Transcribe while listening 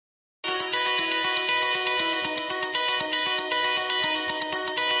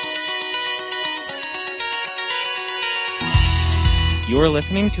You are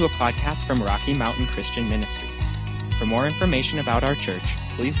listening to a podcast from Rocky Mountain Christian Ministries. For more information about our church,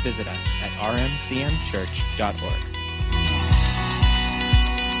 please visit us at rmcmchurch.org.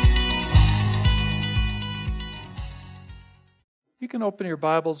 You can open your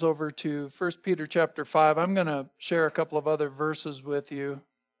Bibles over to 1 Peter chapter 5. I'm going to share a couple of other verses with you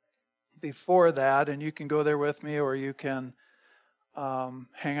before that, and you can go there with me, or you can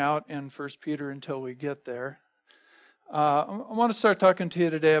hang out in 1 Peter until we get there. I want to start talking to you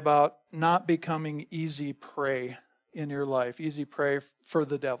today about not becoming easy prey in your life, easy prey for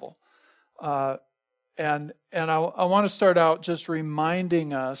the devil. And I want to start out just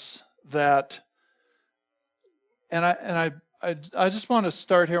reminding us that, I just want to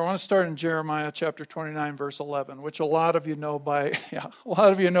start here. I want to start in Jeremiah chapter 29, verse 11, which a lot of you know by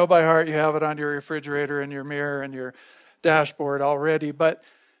heart. You have it on your refrigerator and your mirror and your dashboard already. But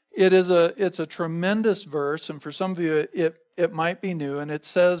it's a tremendous verse, and for some of you it might be new, and it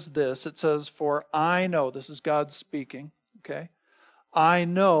says this. It says, "For I know," this is God speaking, okay? "I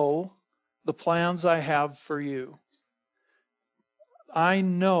know the plans I have for you. I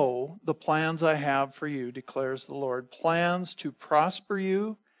know the plans I have for you, declares the Lord. Plans to prosper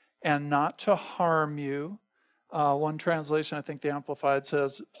you and not to harm you." One translation, I think the Amplified,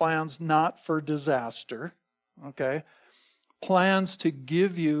 says, plans not for disaster, okay? Plans to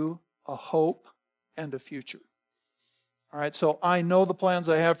give you a hope and a future. All right, so I know the plans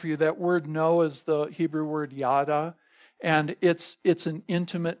I have for you. That word know is the Hebrew word yada, and it's an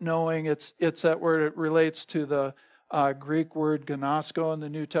intimate knowing. It's that word. It relates to the Greek word gnosko in the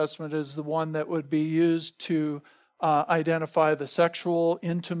New Testament, is the one that would be used to identify the sexual,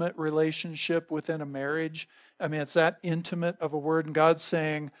 intimate relationship within a marriage. I mean, it's that intimate of a word, and God's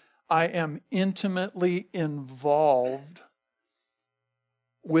saying, I am intimately involved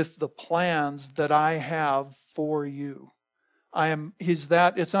with the plans that I have for you.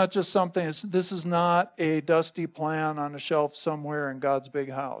 It's not just something, this is not a dusty plan on a shelf somewhere in God's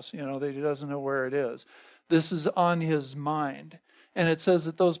big house, that he doesn't know where it is. This is on his mind. And it says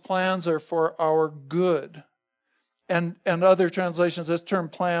that those plans are for our good. And other translations, this term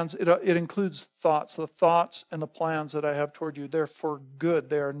plans, it includes thoughts. The thoughts and the plans that I have toward you, they're for good.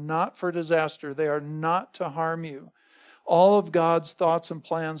 They are not for disaster. They are not to harm you. All of God's thoughts and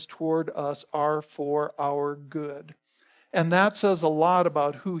plans toward us are for our good. And that says a lot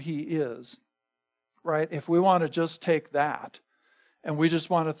about who he is, right? If we want to just take that and we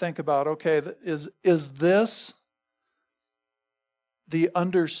just want to think about, okay, is this the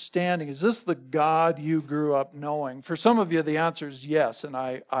understanding? Is this the God you grew up knowing? For some of you, the answer is yes, and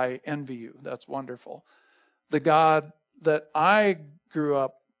I envy you. That's wonderful. The God that I grew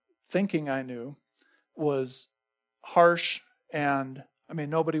up thinking I knew was harsh, and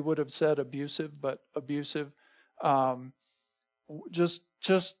nobody would have said abusive, but abusive. Just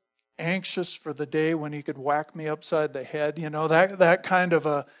anxious for the day when he could whack me upside the head. That kind of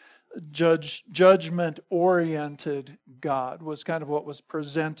a judgment-oriented God was kind of what was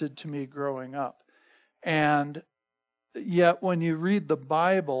presented to me growing up. And yet when you read the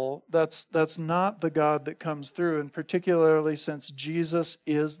Bible, that's not the God that comes through, and particularly since Jesus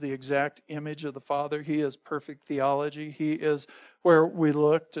is the exact image of the Father. He is perfect theology. He is where we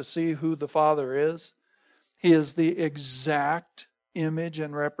look to see who the Father is. He is the exact image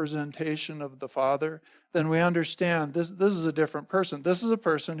and representation of the Father. Then we understand this is a different person. This is a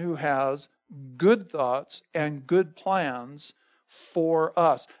person who has good thoughts and good plans for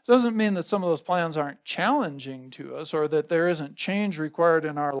us. It doesn't mean that some of those plans aren't challenging to us, or that there isn't change required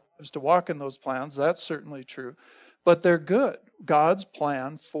in our lives to walk in those plans. That's certainly true. But they're good. God's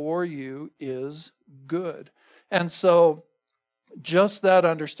plan for you is good. And so just that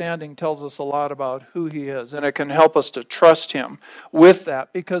understanding tells us a lot about who he is, and it can help us to trust him with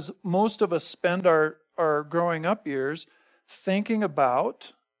that, because most of us spend our growing up years thinking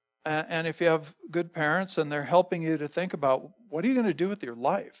about, and if you have good parents and they're helping you to think about, what are you going to do with your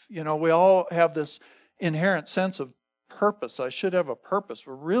life? We all have this inherent sense of purpose. I should have a purpose.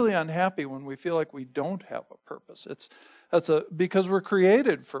 We're really unhappy when we feel like we don't have a purpose. Because we're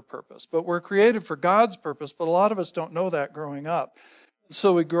created for purpose, but we're created for God's purpose. But a lot of us don't know that growing up.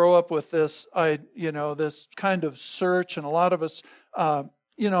 So we grow up with this kind of search, and a lot of us,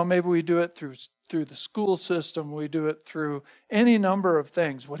 maybe we do it through the school system. We do it through any number of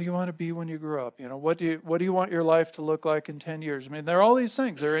things. What do you want to be when you grow up? What do you want your life to look like in 10 years? There are all these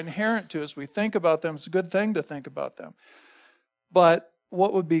things. They're inherent to us. We think about them. It's a good thing to think about them. But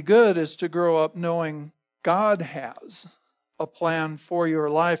what would be good is to grow up knowing God has a plan for your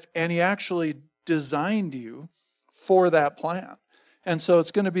life, and he actually designed you for that plan. And so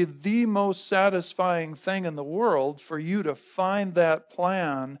it's going to be the most satisfying thing in the world for you to find that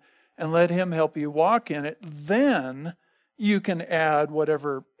plan and let him help you walk in it. Then you can add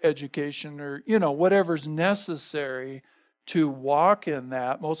whatever education or, whatever's necessary to walk in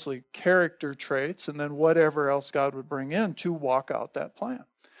that, mostly character traits, and then whatever else God would bring in to walk out that plan.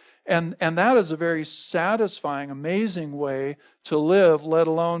 And that is a very satisfying, amazing way to live, let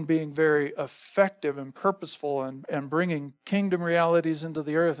alone being very effective and purposeful and bringing kingdom realities into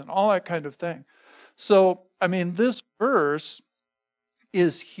the earth and all that kind of thing. So, this verse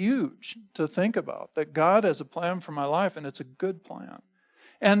is huge to think about, that God has a plan for my life, and it's a good plan.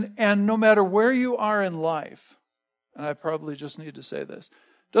 And no matter where you are in life, and I probably just need to say this,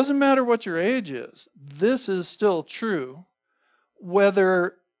 doesn't matter what your age is, this is still true,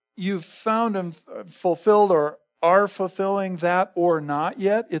 whether you've found and fulfilled or are fulfilling that or not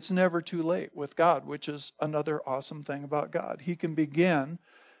yet, it's never too late with God, which is another awesome thing about God. He can begin,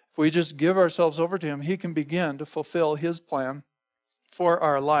 if we just give ourselves over to him, he can begin to fulfill his plan for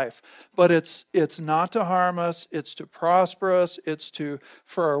our life. But it's not to harm us, it's to prosper us, it's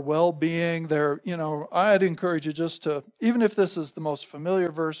for our well-being. I'd encourage you just to, even if this is the most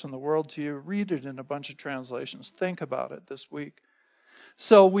familiar verse in the world to you, read it in a bunch of translations. Think about it this week.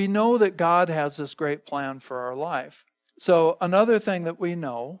 So we know that God has this great plan for our life. So another thing that we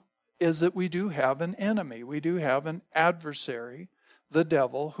know is that we do have an enemy. We do have an adversary, the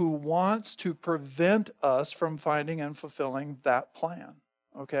devil, who wants to prevent us from finding and fulfilling that plan.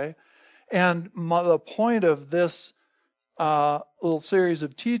 Okay? And the point of this little series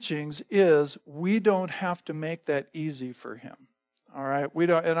of teachings is we don't have to make that easy for him. All right, we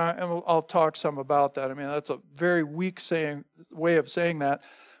don't, and I'll talk some about that. That's a very weak way of saying that,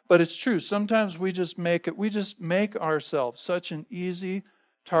 but it's true. Sometimes we just make ourselves such an easy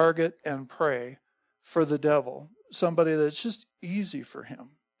target and prey for the devil. Somebody that's just easy for him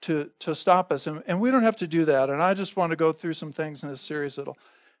to stop us, and we don't have to do that. And I just want to go through some things in this series that'll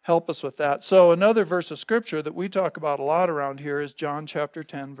help us with that. So another verse of scripture that we talk about a lot around here is John chapter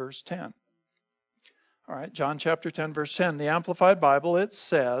 10, verse 10. All right, John chapter 10, verse 10. The Amplified Bible, it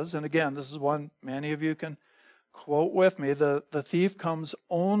says, and again, this is one many of you can quote with me, the thief comes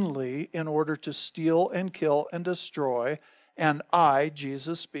only in order to steal and kill and destroy, and I,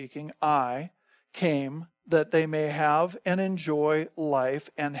 Jesus speaking, I came that they may have and enjoy life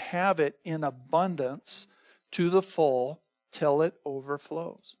and have it in abundance to the full till it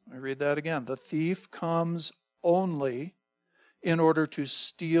overflows. I read that again. The thief comes only in order to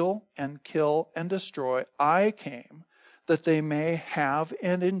steal and kill and destroy. I came that they may have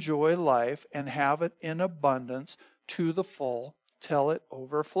and enjoy life and have it in abundance to the full till it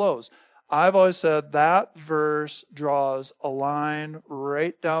overflows. I've always said that verse draws a line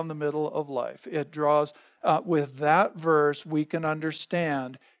right down the middle of life. It draws, with that verse, we can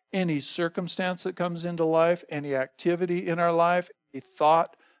understand any circumstance that comes into life, any activity in our life, a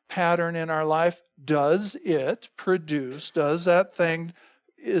thought pattern in our life. Does it produce,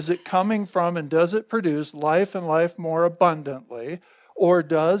 is it coming from and does it produce life and life more abundantly? Or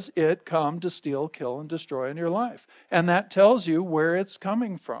does it come to steal, kill, and destroy in your life? And that tells you where it's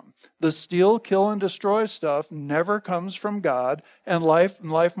coming from. The steal, kill, and destroy stuff never comes from God, and life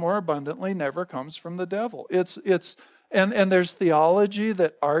more abundantly never comes from the devil. And there's theology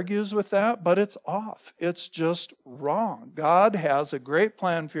that argues with that, but it's off. It's just wrong. God has a great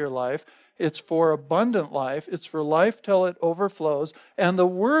plan for your life. It's for abundant life. It's for life till it overflows. And the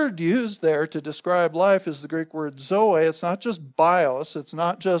word used there to describe life is the Greek word zoe. It's not just bios. It's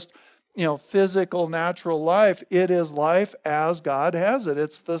not just, physical, natural life. It is life as God has it.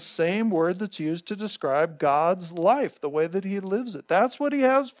 It's the same word that's used to describe God's life, the way that he lives it. That's what he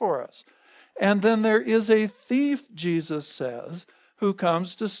has for us. And then there is a thief, Jesus says, who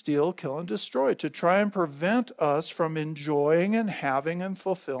comes to steal, kill, and destroy, to try and prevent us from enjoying and having and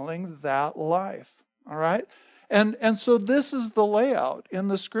fulfilling that life. All right? And so this is the layout in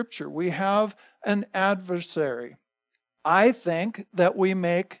the scripture. We have an adversary. I think that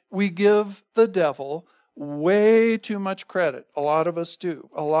we give the devil way too much credit. A lot of us do.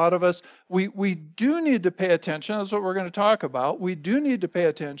 A lot of us, we do need to pay attention. That's what we're going to talk about. We do need to pay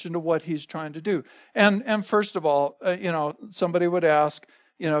attention to what he's trying to do. And first of all, somebody would ask,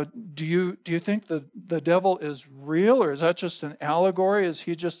 do you think the devil is real, or is that just an allegory? Is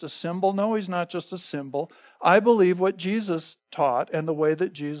he just a symbol? No, he's not just a symbol. I believe what Jesus taught and the way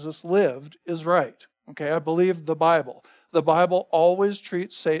that Jesus lived is right. Okay, I believe the Bible. The Bible always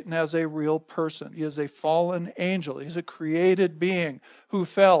treats Satan as a real person. He is a fallen angel. He's a created being who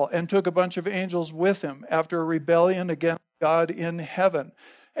fell and took a bunch of angels with him after a rebellion against God in heaven.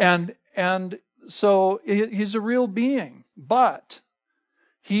 And so he's a real being. But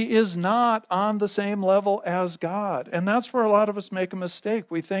He is not on the same level as God. And that's where a lot of us make a mistake.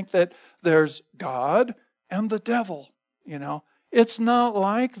 We think that there's God and the devil, It's not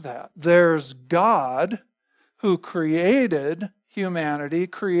like that. There's God who created humanity,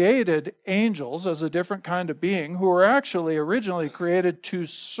 created angels as a different kind of being who were actually originally created to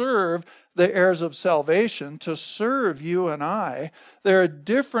serve the heirs of salvation, to serve you and I. They're a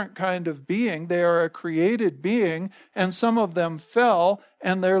different kind of being. They are a created being, and some of them fell,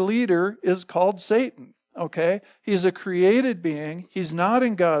 and their leader is called Satan. Okay? He's a created being. He's not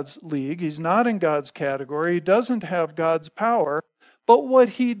in God's league. He's not in God's category. He doesn't have God's power. But what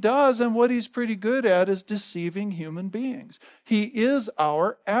he does and what he's pretty good at is deceiving human beings. He is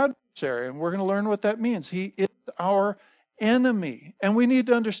our adversary, and we're going to learn what that means. He is our enemy, and we need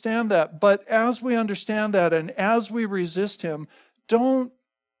to understand that. But as we understand that and as we resist him,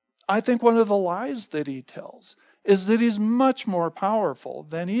 I think one of the lies that he tells is that he's much more powerful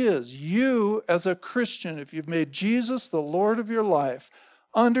than he is. You, as a Christian, if you've made Jesus the Lord of your life,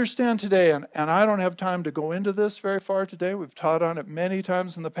 understand today, and I don't have time to go into this very far today. We've taught on it many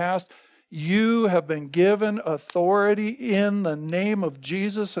times in the past. You have been given authority in the name of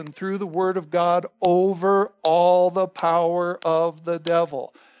Jesus and through the Word of God over all the power of the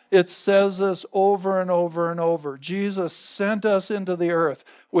devil. It says this over and over and over. Jesus sent us into the earth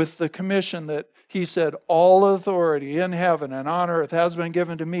with the commission that he said, all authority in heaven and on earth has been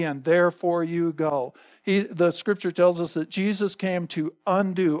given to me, and therefore you go. The scripture tells us that Jesus came to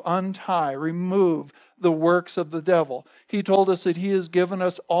undo, untie, remove the works of the devil. He told us that he has given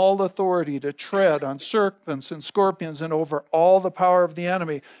us all authority to tread on serpents and scorpions and over all the power of the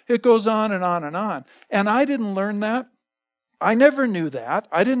enemy. It goes on and on and on. And I didn't learn that. I never knew that.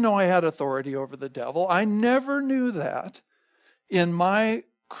 I didn't know I had authority over the devil. I never knew that in my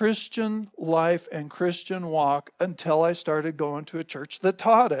Christian life and Christian walk until I started going to a church that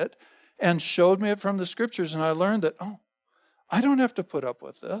taught it and showed me it from the scriptures. And I learned that, I don't have to put up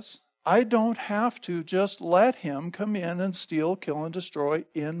with this. I don't have to just let him come in and steal, kill, and destroy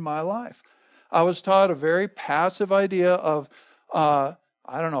in my life. I was taught a very passive idea of, I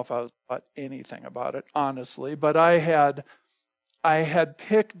don't know if I was taught anything about it, honestly, but I had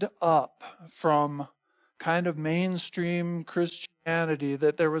picked up from kind of mainstream Christianity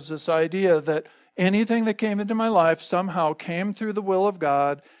that there was this idea that anything that came into my life somehow came through the will of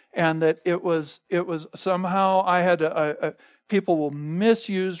God, and that it was somehow I had to, people will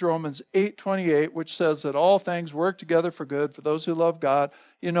misuse Romans 8:28, which says that all things work together for good for those who love God.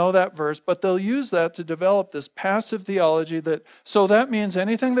 You know that verse, but they'll use that to develop this passive theology so that means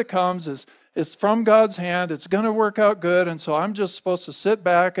anything that comes is from God's hand, it's going to work out good, and so I'm just supposed to sit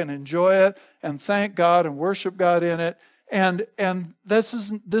back and enjoy it and thank God and worship God in it. And this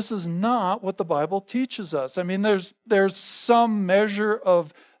is not what the Bible teaches us. I mean, there's some measure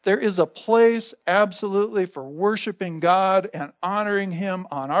of, there is a place absolutely for worshiping God and honoring him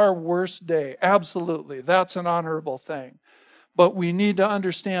on our worst day. Absolutely, that's an honorable thing. But we need to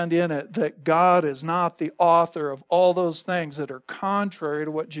understand in it that God is not the author of all those things that are contrary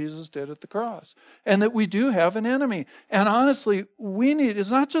to what Jesus did at the cross. And that we do have an enemy. And honestly,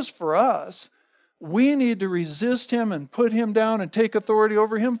 it's not just for us. We need to resist him and put him down and take authority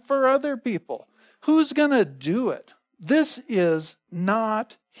over him for other people. Who's going to do it? This is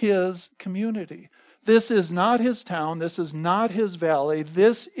not his community. This is not his town. This is not his valley.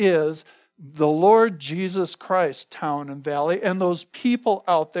 This is the Lord Jesus Christ town and valley, and those people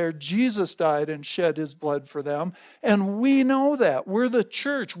out there. Jesus died and shed his blood for them, and we know that. We're the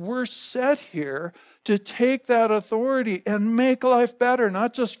church. We're set here to take that authority and make life better,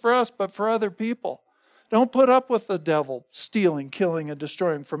 not just for us, but for other people. Don't put up with the devil stealing, killing, and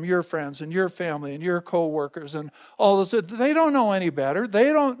destroying from your friends and your family and your co-workers and all this. They don't know any better.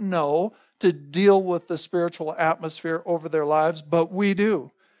 They don't know to deal with the spiritual atmosphere over their lives, but we do.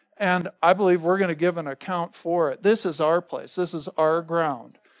 And I believe we're going to give an account for it. This is our place. This is our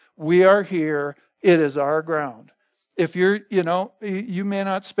ground. We are here. It is our ground. If you may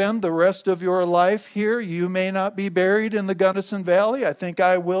not spend the rest of your life here. You may not be buried in the Gunnison Valley. I think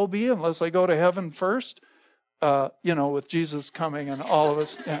I will be unless I go to heaven first, with Jesus coming and all of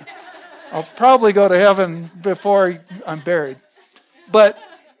us. Yeah. I'll probably go to heaven before I'm buried. But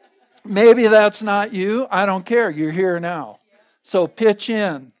maybe that's not you. I don't care. You're here now. So pitch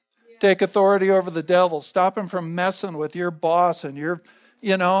in. Take authority over the devil. Stop him from messing with your boss and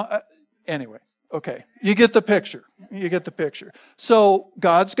anyway. Okay. You get the picture. So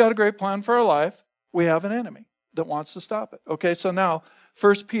God's got a great plan for our life. We have an enemy that wants to stop it. Okay. So now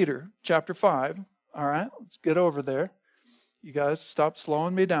 1 Peter chapter 5. All right. Let's get over there. You guys stop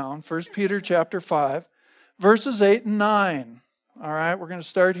slowing me down. 1 Peter chapter 5, verses 8 and 9. All right, we're going to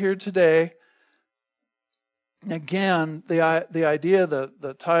start here today. Again, the idea,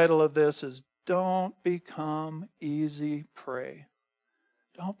 the title of this is Don't Become Easy Prey.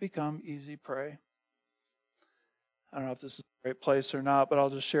 Don't become easy prey. I don't know if this is the right place or not, but I'll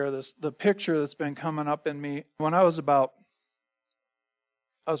just share this. The picture that's been coming up in me when I was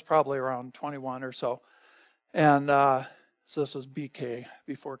probably around 21 or so. And so this was BK,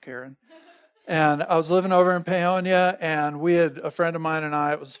 before Karen. And I was living over in Paonia, and we had, a friend of mine and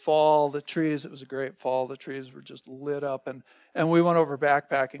I, it was fall, it was a great fall, the trees were just lit up, and we went over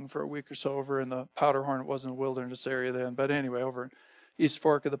backpacking for a week or so over in the Powderhorn. It wasn't a wilderness area then, but anyway, over in East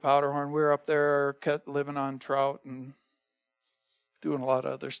Fork of the Powderhorn. We were up there living on trout and doing a lot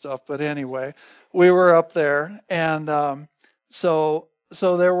of other stuff, but anyway, we were up there, and so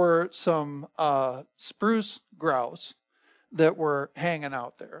there were some spruce grouse that were hanging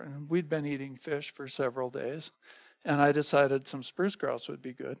out there. And we'd been eating fish for several days. And I decided some spruce grouse would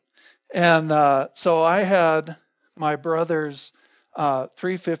be good. And so I had my brother's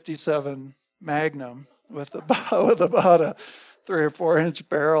 357 Magnum with about a 3 or 4 inch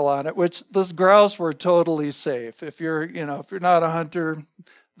barrel on it, which those grouse were totally safe. If you're not a hunter,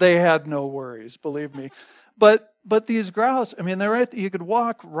 they had no worries, believe me. But these grouse, I mean, you could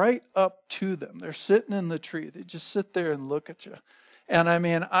walk right up to them. They're sitting in the tree. They just sit there and look at you. And I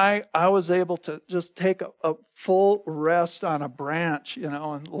mean, I was able to just take a full rest on a branch,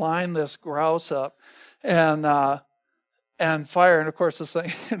 and line this grouse up and fire. And of course, this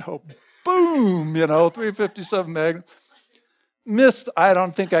thing, boom, 357 Magnum. Missed, I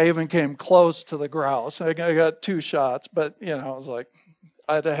don't think I even came close to the grouse. I got 2 shots, but, I was like,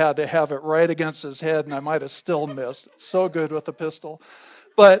 I'd had to have it right against his head, and I might have still missed. So good with the pistol.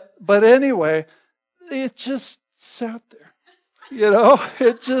 But anyway, it just sat there.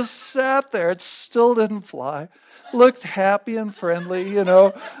 It just sat there. It still didn't fly. Looked happy and friendly,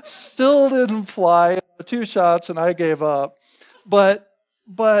 still didn't fly. 2 shots, and I gave up. But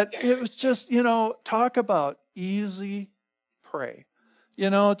it was just, talk about easy prey.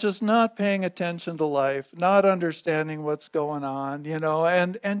 Just not paying attention to life, not understanding what's going on,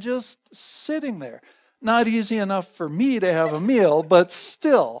 and just sitting there. Not easy enough for me to have a meal, but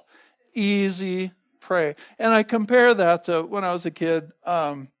still easy prey. And I compare that to when I was a kid,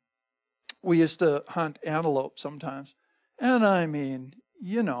 we used to hunt antelope sometimes. And I mean,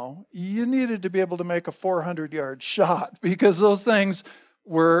 you needed to be able to make a 400-yard shot because those things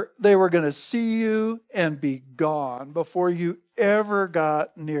were going to see you and be gone before you ever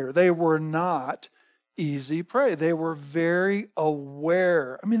got near. They were not easy prey. They were very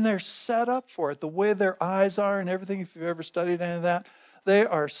aware. I mean, they're set up for it. The way their eyes are and everything, if you've ever studied any of that, they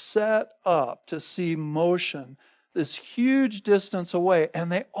are set up to see motion this huge distance away,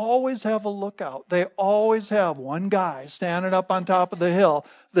 and they always have a lookout. They always have one guy standing up on top of the hill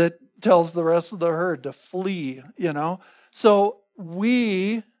that tells the rest of the herd to flee, So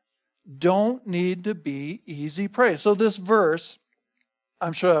we don't need to be easy prey. So this verse,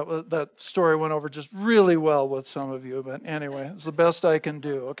 I'm sure that story went over just really well with some of you, but anyway, it's the best I can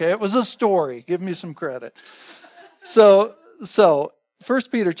do, okay? It was a story. Give me some credit. So 1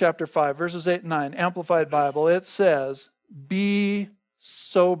 Peter chapter 5, verses 8 and 9, Amplified Bible, it says, be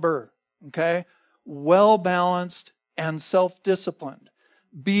sober, okay? Well-balanced and self-disciplined.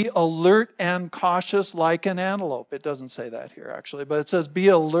 Be alert and cautious like an antelope. It doesn't say that here, actually, but it says, be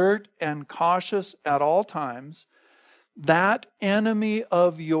alert and cautious at all times. That enemy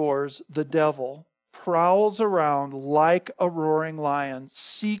of yours, the devil, prowls around like a roaring lion,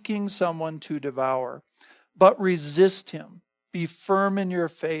 seeking someone to devour. But resist him. Be firm in your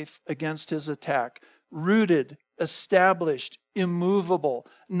faith against his attack, rooted, established, immovable,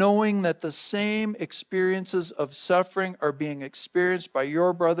 knowing that the same experiences of suffering are being experienced by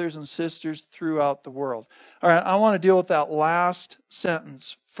your brothers and sisters throughout the world. All right, I want to deal with that last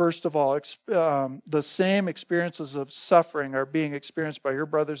sentence. First of all, the same experiences of suffering are being experienced by your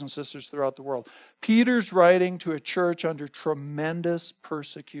brothers and sisters throughout the world. Peter's writing to a church under tremendous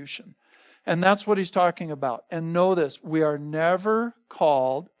persecution. And that's what he's talking about. And know this, we are never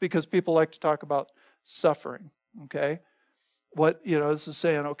called, because people like to talk about suffering, okay? This is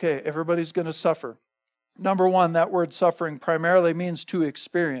saying, okay, everybody's going to suffer. Number one, that word suffering primarily means to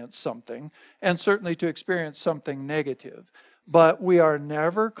experience something, and certainly to experience something negative. But we are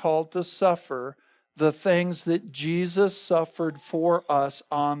never called to suffer the things that Jesus suffered for us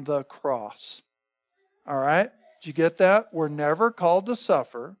on the cross. All right? Did you get that? We're never called to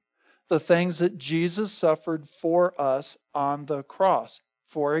suffer the things that Jesus suffered for us on the cross.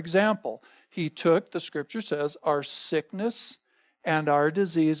 For example, he took, the scripture says, our sickness and our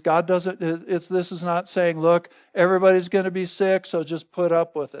disease. God doesn't, this is not saying, look, everybody's going to be sick, so just put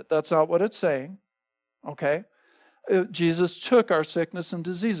up with it. That's not what it's saying, okay? Jesus took our sickness and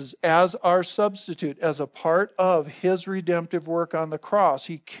diseases as our substitute, as a part of his redemptive work on the cross.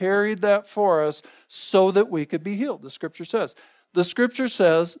 He carried that for us so that we could be healed, the Scripture says. The Scripture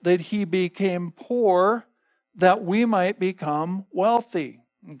says that he became poor that we might become wealthy,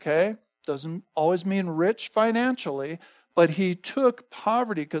 okay? Doesn't always mean rich financially, but he took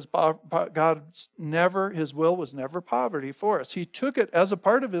poverty because his will was never poverty for us. He took it as a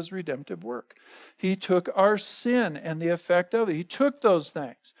part of his redemptive work. He took our sin and the effect of it. He took those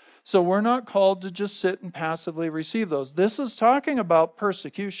things. So we're not called to just sit and passively receive those. This is talking about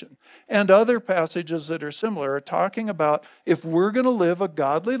persecution. And other passages that are similar are talking about if we're going to live a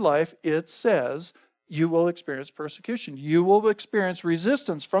godly life, it says you will experience persecution. You will experience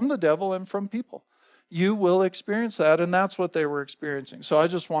resistance from the devil and from people. You will experience that, and that's what they were experiencing. So I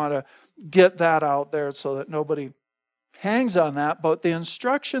just want to get that out there so that nobody hangs on that. But the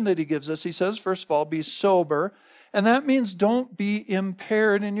instruction that he gives us, he says, first of all, be sober. And that means don't be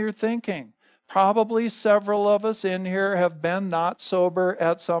impaired in your thinking. Probably several of us in here have been not sober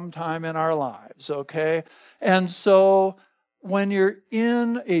at some time in our lives, okay? And so when you're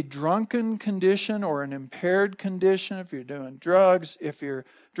in a drunken condition or an impaired condition, if you're doing drugs, if you're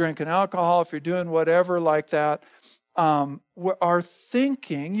drinking alcohol, if you're doing whatever like that, our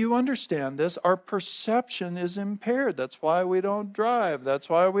thinking, you understand this, our perception is impaired. That's why we don't drive. That's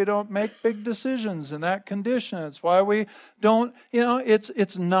why we don't make big decisions in that condition. It's why we don't,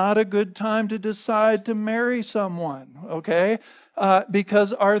 it's not a good time to decide to marry someone, okay?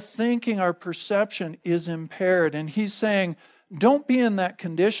 Because our thinking, our perception is impaired. And he's saying, don't be in that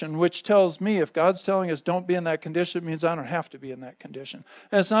condition, which tells me if God's telling us don't be in that condition, it means I don't have to be in that condition.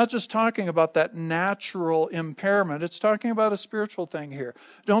 And it's not just talking about that natural impairment. It's talking about a spiritual thing here.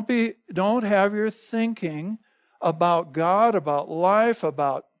 Don't have your thinking about God, about life,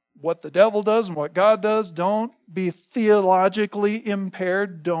 about what the devil does and what God does. Don't be theologically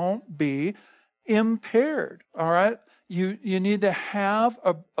impaired. Don't be impaired, all right? You need to have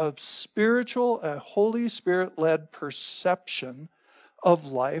a spiritual, a Holy Spirit-led perception of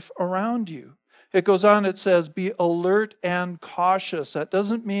life around you. It goes on, it says, be alert and cautious. That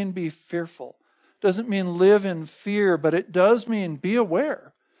doesn't mean be fearful. It doesn't mean live in fear, but it does mean be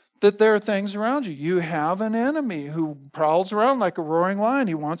aware that there are things around you. You have an enemy who prowls around like a roaring lion.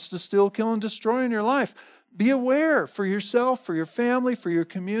 He wants to steal, kill, and destroy in your life. Be aware for yourself, for your family, for your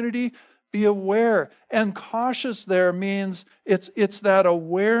community. Be aware. And cautious there means it's that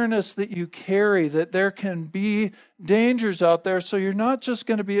awareness that you carry, that there can be dangers out there. So you're not just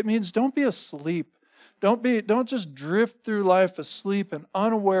going to be, it means don't be asleep. Don't just drift through life asleep and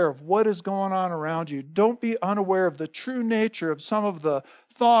unaware of what is going on around you. Don't be unaware of the true nature of some of the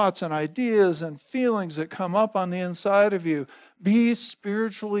thoughts and ideas and feelings that come up on the inside of you. Be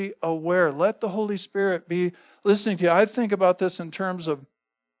spiritually aware. Let the Holy Spirit be listening to you. I think about this in terms of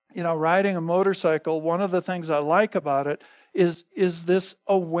riding a motorcycle. One of the things I like about it is this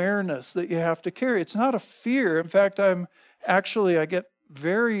awareness that you have to carry. It's not a fear. In fact, I get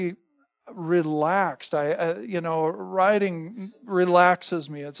very relaxed. Riding relaxes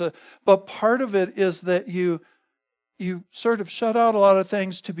me. But part of it is that you sort of shut out a lot of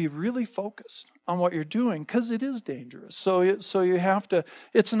things to be really focused on what you're doing because it is dangerous. So you have to.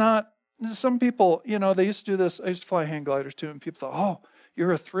 It's not. Some people, they used to do this. I used to fly hang gliders too, and people thought, oh,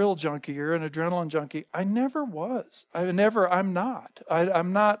 you're a thrill junkie. You're an adrenaline junkie. I never was. I'm not.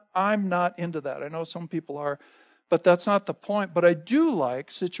 I'm not into that. I know some people are, but that's not the point. But I do like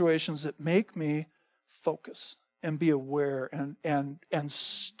situations that make me focus and be aware and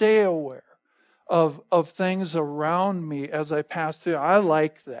stay aware of things around me as I pass through. I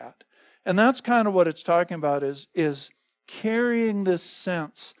like that. And that's kind of what it's talking about is carrying this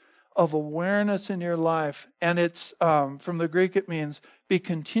sense of awareness in your life. And it's, from the Greek, it means be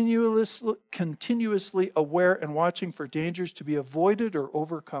continuously aware and watching for dangers to be avoided or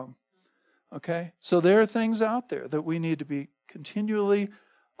overcome. Okay? So there are things out there that we need to be continually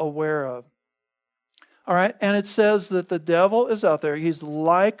aware of. All right? And it says that the devil is out there. He's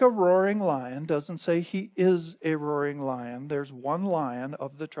like a roaring lion. Doesn't say he is a roaring lion. There's one lion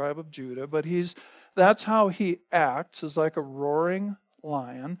of the tribe of Judah, but that's how he acts, is like a roaring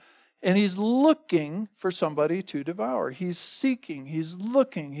lion. And he's looking for somebody to devour. He's seeking, he's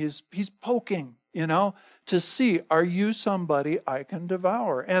looking, he's poking, to see, are you somebody I can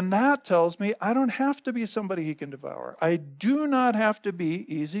devour? And that tells me I don't have to be somebody he can devour. I do not have to be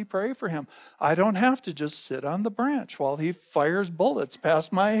easy prey for him. I don't have to just sit on the branch while he fires bullets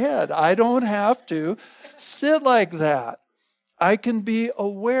past my head. I don't have to sit like that. I can be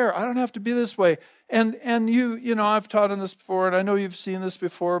aware. I don't have to be this way. And you know, I've taught on this before, and I know you've seen this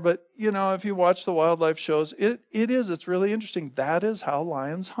before, but, you know, if you watch the wildlife shows, it's really interesting. That is how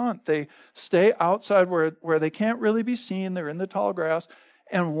lions hunt. They stay outside where they can't really be seen. They're in the tall grass.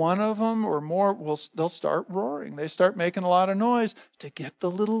 And one of them or more, they'll start roaring. They start making a lot of noise to get the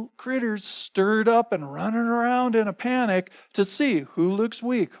little critters stirred up and running around in a panic to see who looks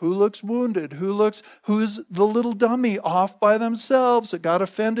weak, who looks wounded, who's the little dummy off by themselves that got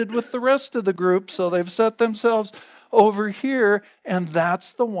offended with the rest of the group, so they've set themselves over here, and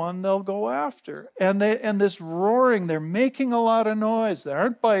that's the one they'll go after. And this roaring, they're making a lot of noise. They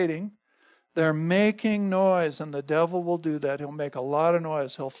aren't biting. They're making noise, and the devil will do that. He'll make a lot of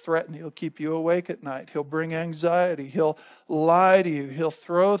noise. He'll threaten. He'll keep you awake at night. He'll bring anxiety. He'll lie to you. He'll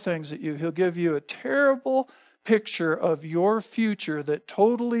throw things at you. He'll give you a terrible picture of your future that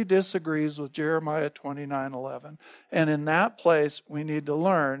totally disagrees with Jeremiah 29:11. And in that place, we need to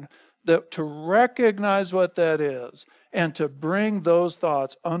learn that to recognize what that is and to bring those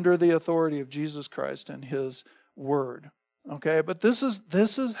thoughts under the authority of Jesus Christ and His Word. Okay, but this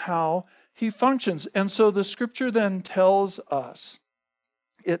is how He functions. And so the scripture then tells us,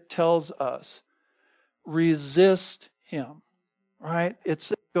 resist Him, right?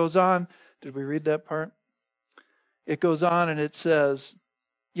 It goes on. Did we read that part? It goes on and it says,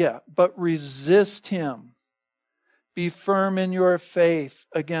 but resist Him. Be firm in your faith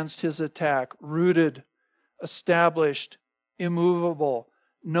against His attack, rooted, established, immovable,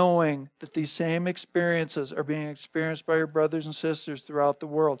 knowing that these same experiences are being experienced by your brothers and sisters throughout the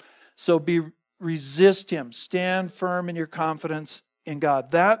world. So resist Him. Stand firm in your confidence in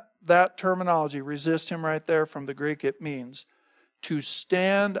God. That terminology, resist Him right there from the Greek, it means to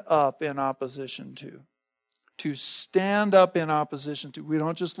stand up in opposition to. To stand up in opposition to. We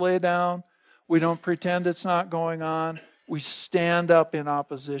don't just lay down. We don't pretend it's not going on. We stand up in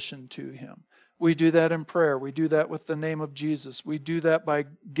opposition to Him. We do that in prayer. We do that with the name of Jesus. We do that by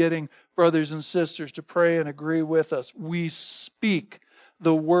getting brothers and sisters to pray and agree with us. We speak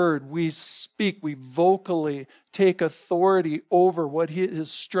the word. We vocally take authority over what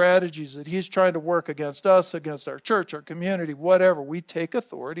his strategies that he's trying to work against us, against our church, our community, whatever. We take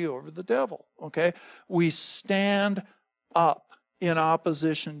authority over the devil, okay? We stand up in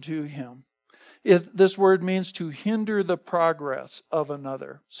opposition to him. This word means to hinder the progress of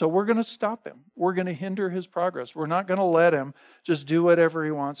another. So we're going to stop him. We're going to hinder his progress. We're not going to let him just do whatever he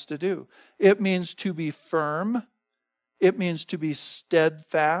wants to do. It means to be firm. It means to be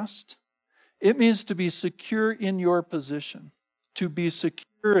steadfast. It means to be secure in your position. To be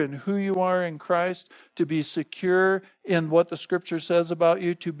secure in who you are in Christ. To be secure in what the Scripture says about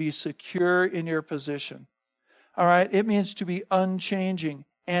you. To be secure in your position. All right? It means to be unchanging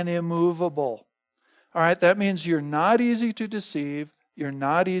and immovable. All right, that means you're not easy to deceive, you're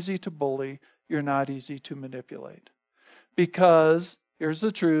not easy to bully, you're not easy to manipulate. Because, here's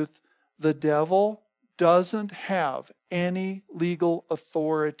the truth, the devil doesn't have any legal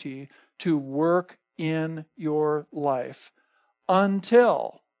authority to work in your life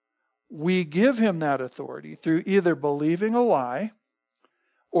until we give him that authority through either believing a lie,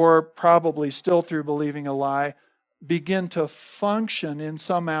 or probably still through believing a lie, begin to function in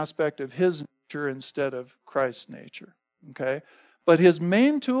some aspect of his nature instead of Christ's nature, okay? But his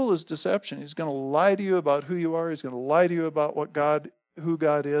main tool is deception. He's going to lie to you about who you are. He's going to lie to you about who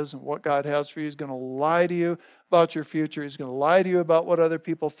God is and what God has for you. He's going to lie to you about your future. He's going to lie to you about what other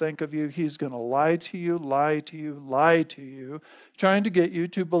people think of you. He's going to lie to you, trying to get you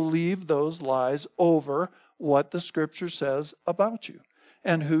to believe those lies over what the Scripture says about you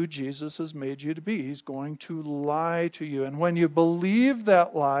and who Jesus has made you to be. He's going to lie to you. And when you believe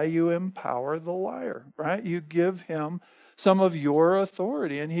that lie, you empower the liar, right? You give him some of your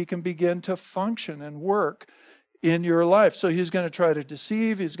authority, and he can begin to function and work in your life. So he's going to try to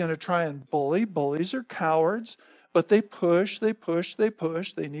deceive. He's going to try and bully. Bullies are cowards, but they push. They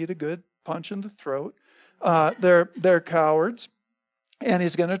need a good punch in the throat. They're cowards. And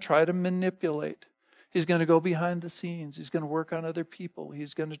he's going to try to manipulate. He's going to go behind the scenes. He's going to work on other people.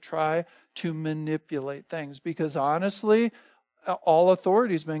 He's going to try to manipulate things because honestly, all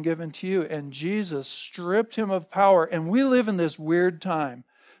authority has been given to you, and Jesus stripped him of power. And we live in this weird time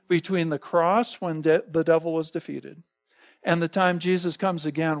between the cross when the devil was defeated and the time Jesus comes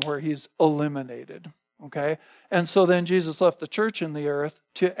again where he's eliminated. Okay? And so then Jesus left the church in the earth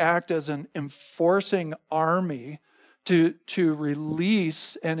to act as an enforcing army to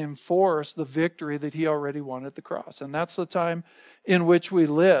release and enforce the victory that he already won at the cross. And that's the time in which we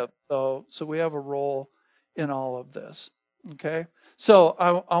live. So we have a role in all of this. Okay? So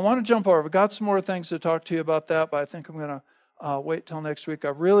I want to jump over. I've got some more things to talk to you about that, but I think I'm going to wait till next week. I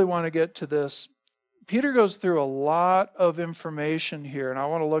really want to get to this. Peter goes through a lot of information here, and I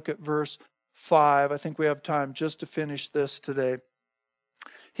want to look at verse 5. I think we have time just to finish this today.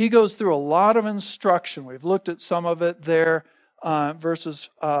 He goes through a lot of instruction. We've looked at some of it there, verses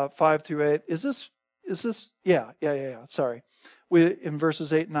 5 through 8. Is this? Yeah. Sorry. In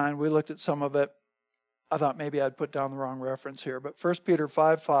verses 8 and 9, we looked at some of it. I thought maybe I'd put down the wrong reference here, but 1 Peter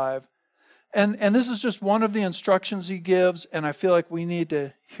 5:5. And this is just one of the instructions he gives, and I feel like we need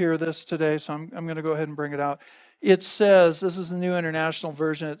to hear this today, so I'm going to go ahead and bring it out. It says, this is the New International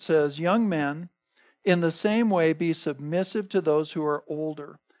Version, it says, young men, in the same way, be submissive to those who are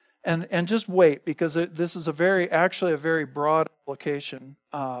older. And just wait, because this is actually a very broad application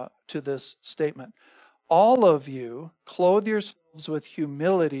to this statement. All of you, clothe yourselves with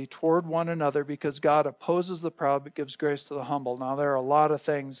humility toward one another, because God opposes the proud but gives grace to the humble. Now, there are a lot of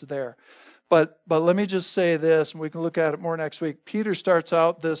things there. But let me just say this, and we can look at it more next week. Peter starts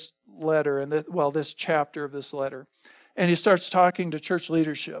out this letter, and this chapter of this letter, and he starts talking to church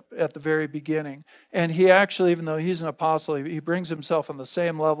leadership at the very beginning. And he actually, even though he's an apostle, he brings himself on the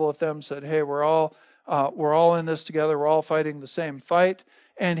same level with them, said, hey, we're all in this together, we're all fighting the same fight.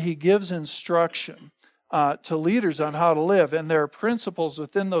 And he gives instruction to leaders on how to live. And there are principles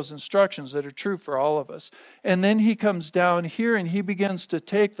within those instructions that are true for all of us. And then he comes down here and he begins to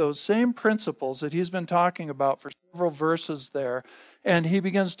take those same principles that he's been talking about for several verses there, and he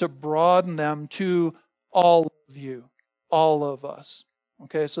begins to broaden them to all of you, all of us.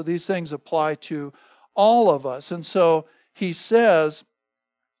 Okay, so these things apply to all of us. And so he says,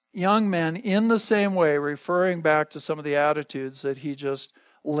 young men, in the same way, referring back to some of the attitudes that he just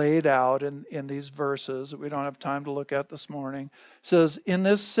laid out in these verses that we don't have time to look at this morning, says, in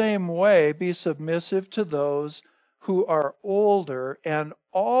this same way, be submissive to those who are older, and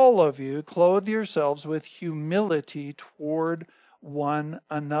all of you clothe yourselves with humility toward one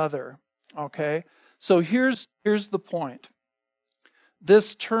another. Okay? So here's the point.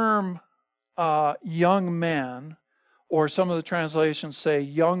 This term, young men, or some of the translations say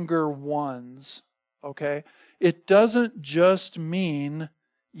younger ones, okay? It doesn't just mean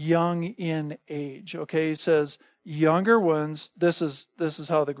young in age, okay? He says younger ones, this is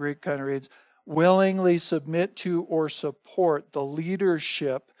how the Greek kind of reads, willingly submit to or support the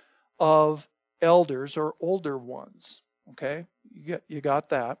leadership of elders or older ones, okay? You got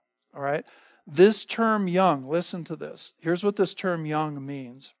that, all right? This term young, listen to this. Here's what this term young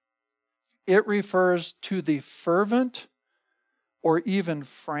means. It refers to the fervent or even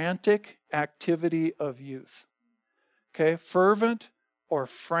frantic activity of youth. Okay, fervent or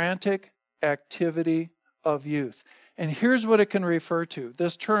frantic activity of youth. And here's what it can refer to.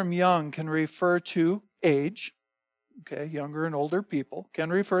 This term young can refer to age. Okay, younger and older people can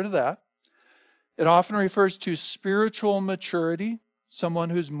refer to that. It often refers to spiritual maturity. Someone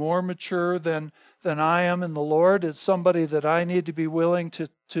who's more mature than I am in the Lord is somebody that I need to be willing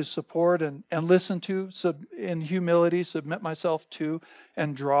to support and listen to, in humility, submit myself to,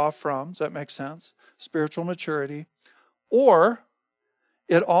 and draw from. Does that make sense? Spiritual maturity. Or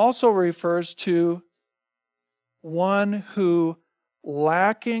it also refers to one who,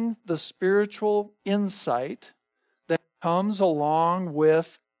 lacking the spiritual insight that comes along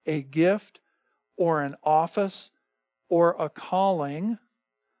with a gift or an office or a calling,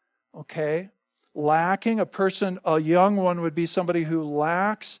 okay? Lacking a young one would be somebody who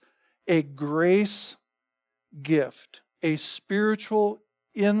lacks a grace gift, a spiritual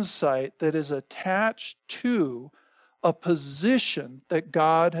insight that is attached to a position that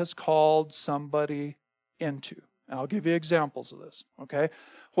God has called somebody into. And I'll give you examples of this, okay?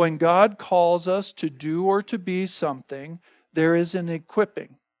 When God calls us to do or to be something, there is an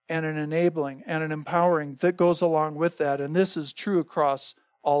equipping and an enabling and an empowering that goes along with that. And this is true across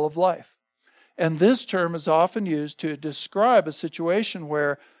all of life. And this term is often used to describe a situation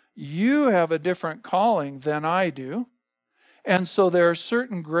where you have a different calling than I do. And so there are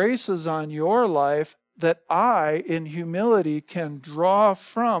certain graces on your life that I, in humility, can draw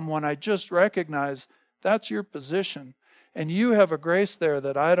from when I just recognize that's your position. And you have a grace there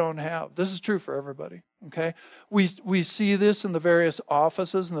that I don't have. This is true for everybody, okay? We see this in the various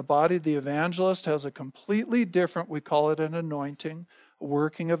offices in the body. The evangelist has a completely different, we call it an anointing, a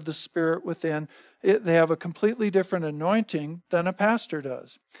working of the Spirit within. They have a completely different anointing than a pastor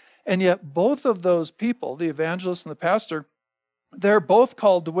does. And yet both of those people, the evangelist and the pastor, they're both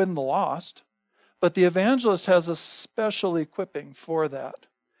called to win the lost, but the evangelist has a special equipping for that.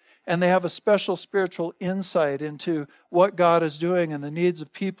 And they have a special spiritual insight into what God is doing and the needs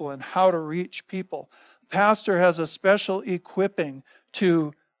of people and how to reach people. Pastor has a special equipping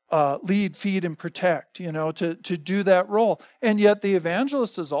to lead, feed, and protect, to do that role. And yet the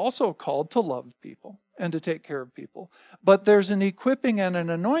evangelist is also called to love people and to take care of people. But there's an equipping and an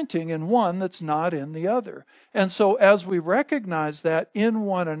anointing in one that's not in the other. And so as we recognize that in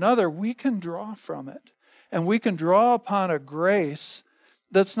one another, we can draw from it. And we can draw upon a grace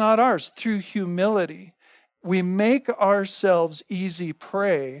that's not ours through humility. We make ourselves easy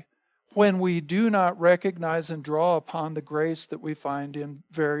prey when we do not recognize and draw upon the grace that we find in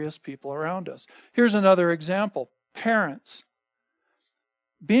various people around us. Here's another example. Parents.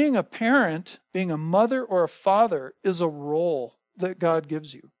 Being a parent, being a mother or a father, is a role that God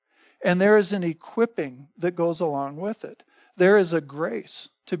gives you. And there is an equipping that goes along with it. There is a grace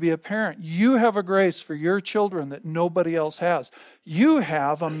to be a parent. You have a grace for your children that nobody else has. You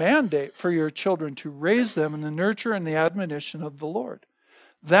have a mandate for your children to raise them in the nurture and the admonition of the Lord.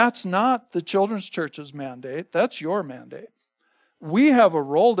 That's not the children's church's mandate. That's your mandate. We have a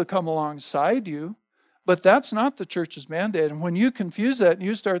role to come alongside you, but that's not the church's mandate. And when you confuse that and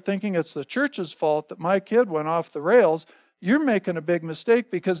you start thinking it's the church's fault that my kid went off the rails, you're making a big mistake,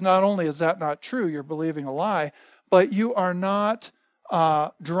 because not only is that not true, you're believing a lie, but you are not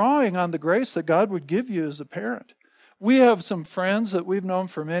drawing on the grace that God would give you as a parent. We have some friends that we've known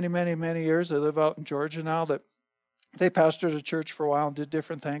for many, many, many years. They live out in Georgia now, that they pastored a church for a while and did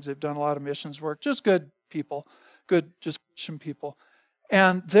different things. They've done a lot of missions work. Just good people, good, just Christian people.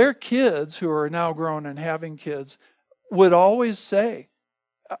 And their kids, who are now grown and having kids, would always say,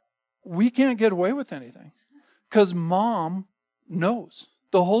 we can't get away with anything because mom knows.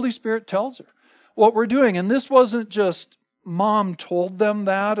 The Holy Spirit tells her what we're doing. And this wasn't just mom told them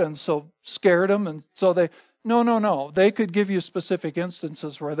that and so scared them. And so no. They could give you specific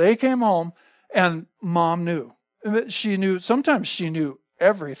instances where they came home and mom knew. She knew, sometimes she knew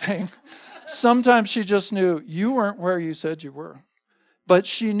everything. Sometimes she just knew you weren't where you said you were. But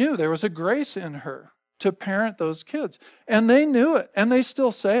she knew there was a grace in her to parent those kids. And they knew it. And they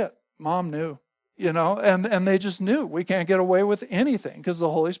still say it. Mom knew, and they just knew we can't get away with anything because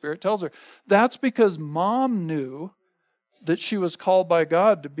the Holy Spirit tells her. That's because mom knew that she was called by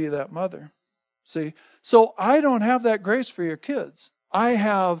God to be that mother. See? So I don't have that grace for your kids. I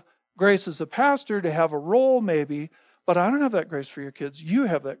have grace as a pastor to have a role maybe, but I don't have that grace for your kids. You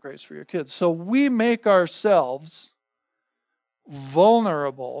have that grace for your kids. So we make ourselves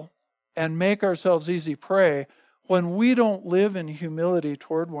vulnerable and make ourselves easy prey when we don't live in humility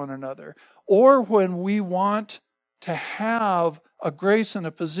toward one another, or when we want to have a grace and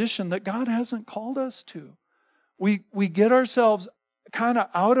a position that God hasn't called us to. We get ourselves kind of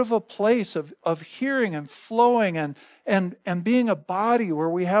out of a place of hearing and flowing and being a body where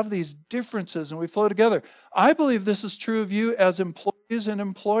we have these differences and we flow together. I believe this is true of you as employees and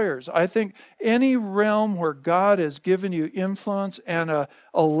employers. I think any realm where God has given you influence and a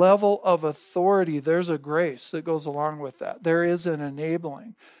level of authority, there's a grace that goes along with that. There is an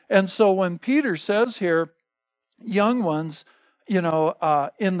enabling. And so when Peter says here, young ones,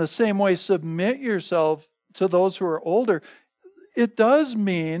 in the same way, submit yourself to those who are older, it does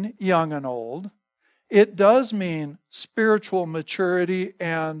mean young and old. It does mean spiritual maturity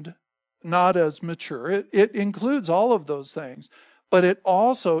and not as mature. It includes all of those things. But it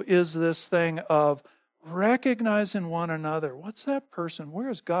also is this thing of recognizing one another. What's that person? Where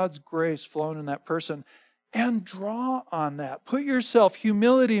is God's grace flowing in that person? And draw on that. Put yourself,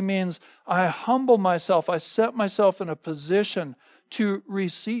 humility means I humble myself. I set myself in a position to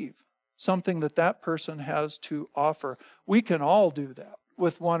receive something that person has to offer. We can all do that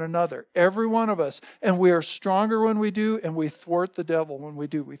with one another, every one of us. And we are stronger when we do, and we thwart the devil when we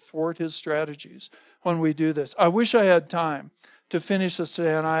do. We thwart his strategies when we do this. I wish I had time to finish this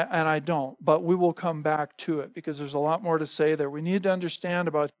today, and I don't, but we will come back to it because there's a lot more to say there. We need to understand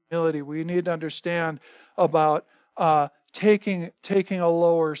about humility. We need to understand about taking a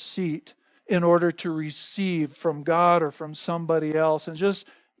lower seat in order to receive from God or from somebody else, and just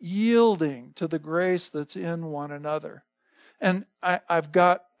yielding to the grace that's in one another. And I've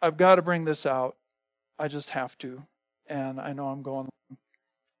got to bring this out. I just have to. And I know I'm going.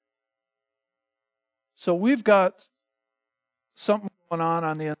 So we've got something going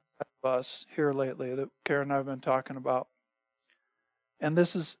on the inside of us here lately that Karen and I have been talking about. And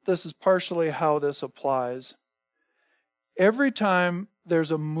this is partially how this applies. Every time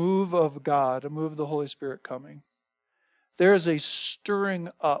there's a move of God, a move of the Holy Spirit coming, there is a stirring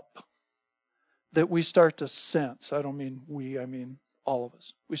up that we start to sense. I don't mean we, I mean all of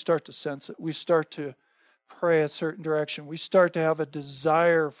us. We start to sense it. We start to pray a certain direction. We start to have a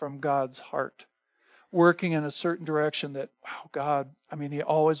desire from God's heart, working in a certain direction that, wow, God, He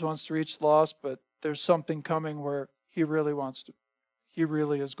always wants to reach the lost, but there's something coming where He really wants He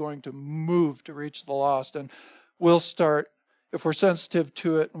really is going to move to reach the lost. And we'll start, if we're sensitive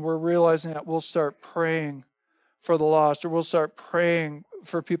to it and we're realizing that, we'll start praying for the lost, or we'll start praying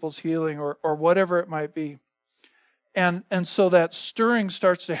for people's healing, or whatever it might be. And so that stirring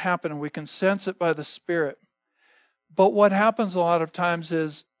starts to happen, and we can sense it by the Spirit. But what happens a lot of times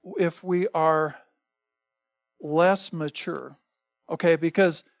is if we are less mature, okay,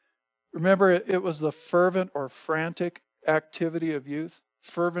 because remember, it was the fervent or frantic activity of youth,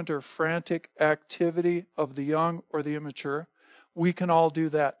 fervent or frantic activity of the young or the immature. We can all do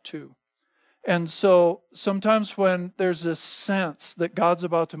that too. And so sometimes when there's this sense that God's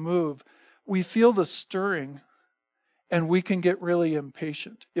about to move, we feel the stirring, and we can get really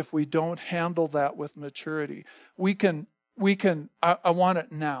impatient if we don't handle that with maturity. I want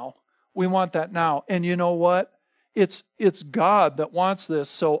it now. We want that now. And you know what? It's God that wants this,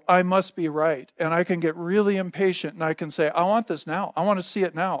 so I must be right. And I can get really impatient, and I can say, I want this now. I want to see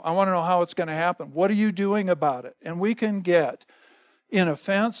it now. I want to know how it's going to happen. What are you doing about it? And we can get in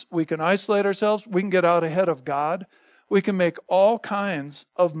offense. We can isolate ourselves. We can get out ahead of God. We can make all kinds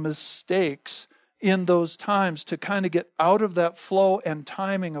of mistakes in those times to kind of get out of that flow and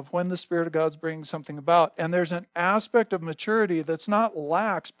timing of when the Spirit of God's bringing something about. And there's an aspect of maturity that's not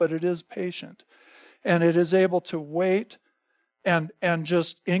lax, but it is patient. And it is able to wait and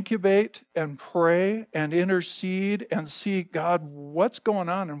just incubate and pray and intercede and see, God, what's going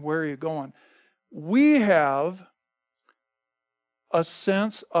on and where are you going? We have a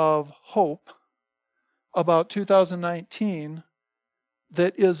sense of hope about 2019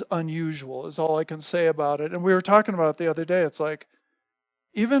 that is unusual, is all I can say about it. And we were talking about it the other day. It's like,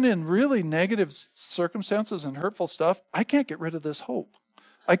 even in really negative circumstances and hurtful stuff, I can't get rid of this hope.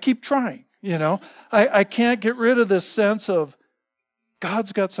 I keep trying, I can't get rid of this sense of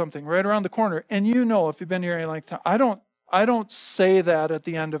God's got something right around the corner. And if you've been here any length of time, I don't say that at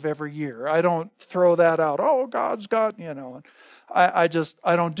the end of every year. I don't throw that out. Oh, God's got, I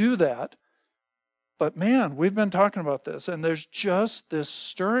don't do that. But man, we've been talking about this, and there's just this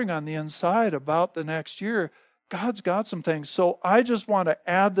stirring on the inside about the next year. God's got some things. So I just want to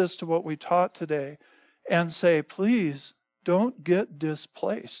add this to what we taught today and say, please don't get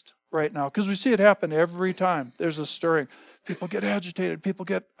displaced right now, because we see it happen every time there's a stirring. People get agitated.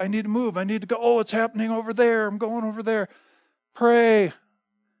 I need to move. I need to go. Oh, it's happening over there. I'm going over there. Pray.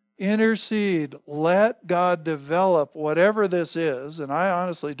 Intercede. Let God develop whatever this is. And I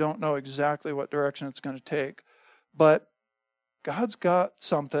honestly don't know exactly what direction it's going to take. But God's got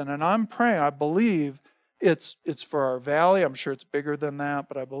something. And I'm praying. I believe it's for our valley. I'm sure it's bigger than that.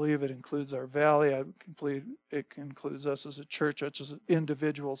 But I believe it includes our valley. It includes us as a church, us as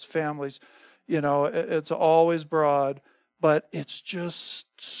individuals, families. It's always broad. But it's just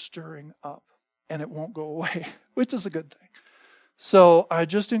stirring up. And it won't go away, which is a good thing. So I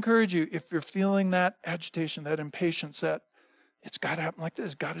just encourage you, if you're feeling that agitation, that impatience, that it's got to happen like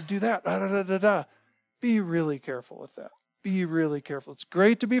this, got to do that, be really careful with that. Be really careful. It's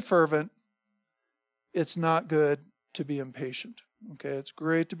great to be fervent. It's not good to be impatient. Okay, it's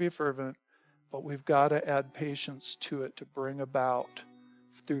great to be fervent, but we've got to add patience to it to bring about,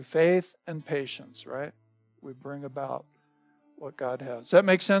 through faith and patience, right? We bring about what God has. Does that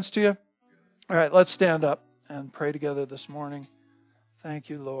make sense to you? All right, let's stand up and pray together this morning.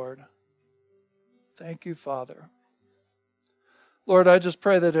 Thank you, Lord. Thank you, Father. Lord, I just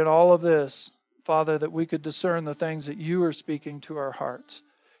pray that in all of this, Father, that we could discern the things that you are speaking to our hearts.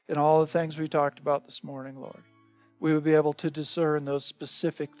 In all the things we talked about this morning, Lord, we would be able to discern those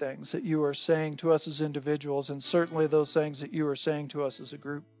specific things that you are saying to us as individuals, and certainly those things that you are saying to us as a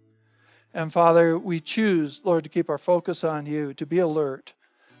group. And Father, we choose, Lord, to keep our focus on you, to be alert,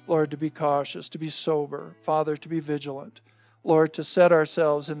 Lord, to be cautious, to be sober, Father, to be vigilant. Lord, to set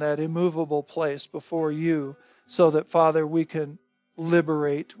ourselves in that immovable place before you so that, Father, we can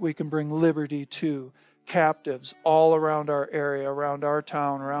liberate, we can bring liberty to captives all around our area, around our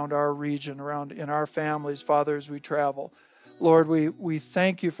town, around our region, around in our families, Father, as we travel. Lord, we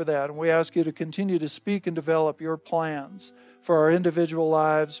thank you for that, and we ask you to continue to speak and develop your plans for our individual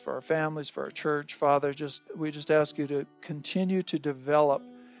lives, for our families, for our church. Father, we just ask you to continue to develop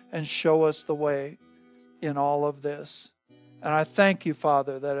and show us the way in all of this. And I thank you,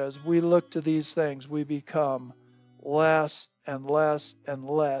 Father, that as we look to these things, we become less and less and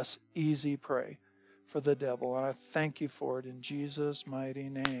less easy prey for the devil. And I thank you for it in Jesus' mighty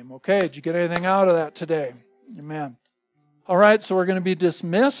name. Okay, did you get anything out of that today? Amen. All right, so we're going to be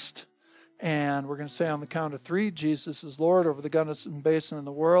dismissed. And we're going to say on the count of 3, Jesus is Lord over the Gunnison Basin in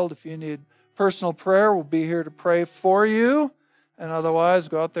the world. If you need personal prayer, we'll be here to pray for you. And otherwise,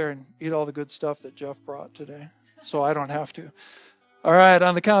 go out there and eat all the good stuff that Jeff brought today, so I don't have to. All right,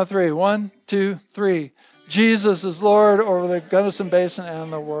 on the count of three. 1, 2, 3. Jesus is Lord over the Gunnison Basin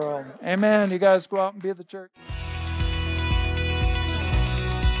and the world. Amen. You guys go out and be the church.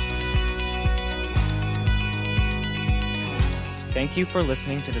 Thank you for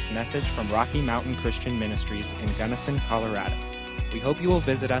listening to this message from Rocky Mountain Christian Ministries in Gunnison, Colorado. We hope you will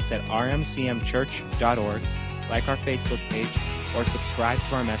visit us at rmcmchurch.org, like our Facebook page, or subscribe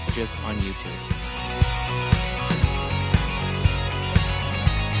to our messages on YouTube.